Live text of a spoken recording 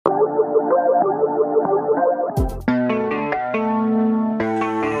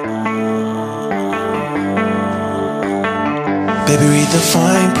Baby, read the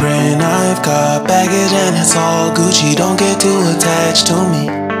fine print. I've got baggage and it's all Gucci. Don't get too attached to me.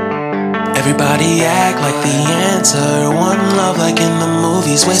 Everybody act like the answer. One love like in the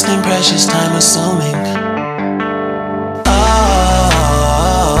movies. Wasting precious time assuming.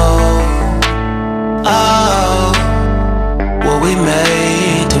 Oh, were we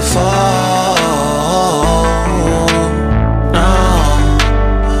made to fall? No,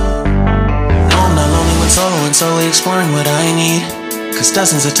 I'm not lonely when solo and solely exploring what I need. Cause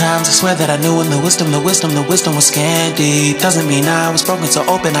dozens of times I swear that I knew when the wisdom was scanty. Doesn't mean I was broken, so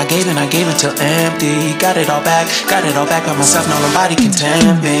open I gave until empty. Got it all back by myself, now nobody can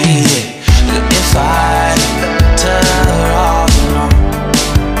tempt me. If I turn off,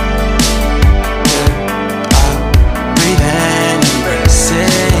 I breathe in and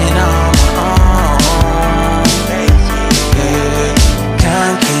sit on my own.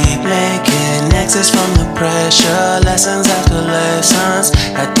 Can't keep making exits from the pressure. Lessons after lessons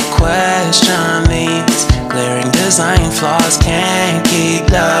had to question these glaring design flaws. Can't keep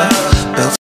love built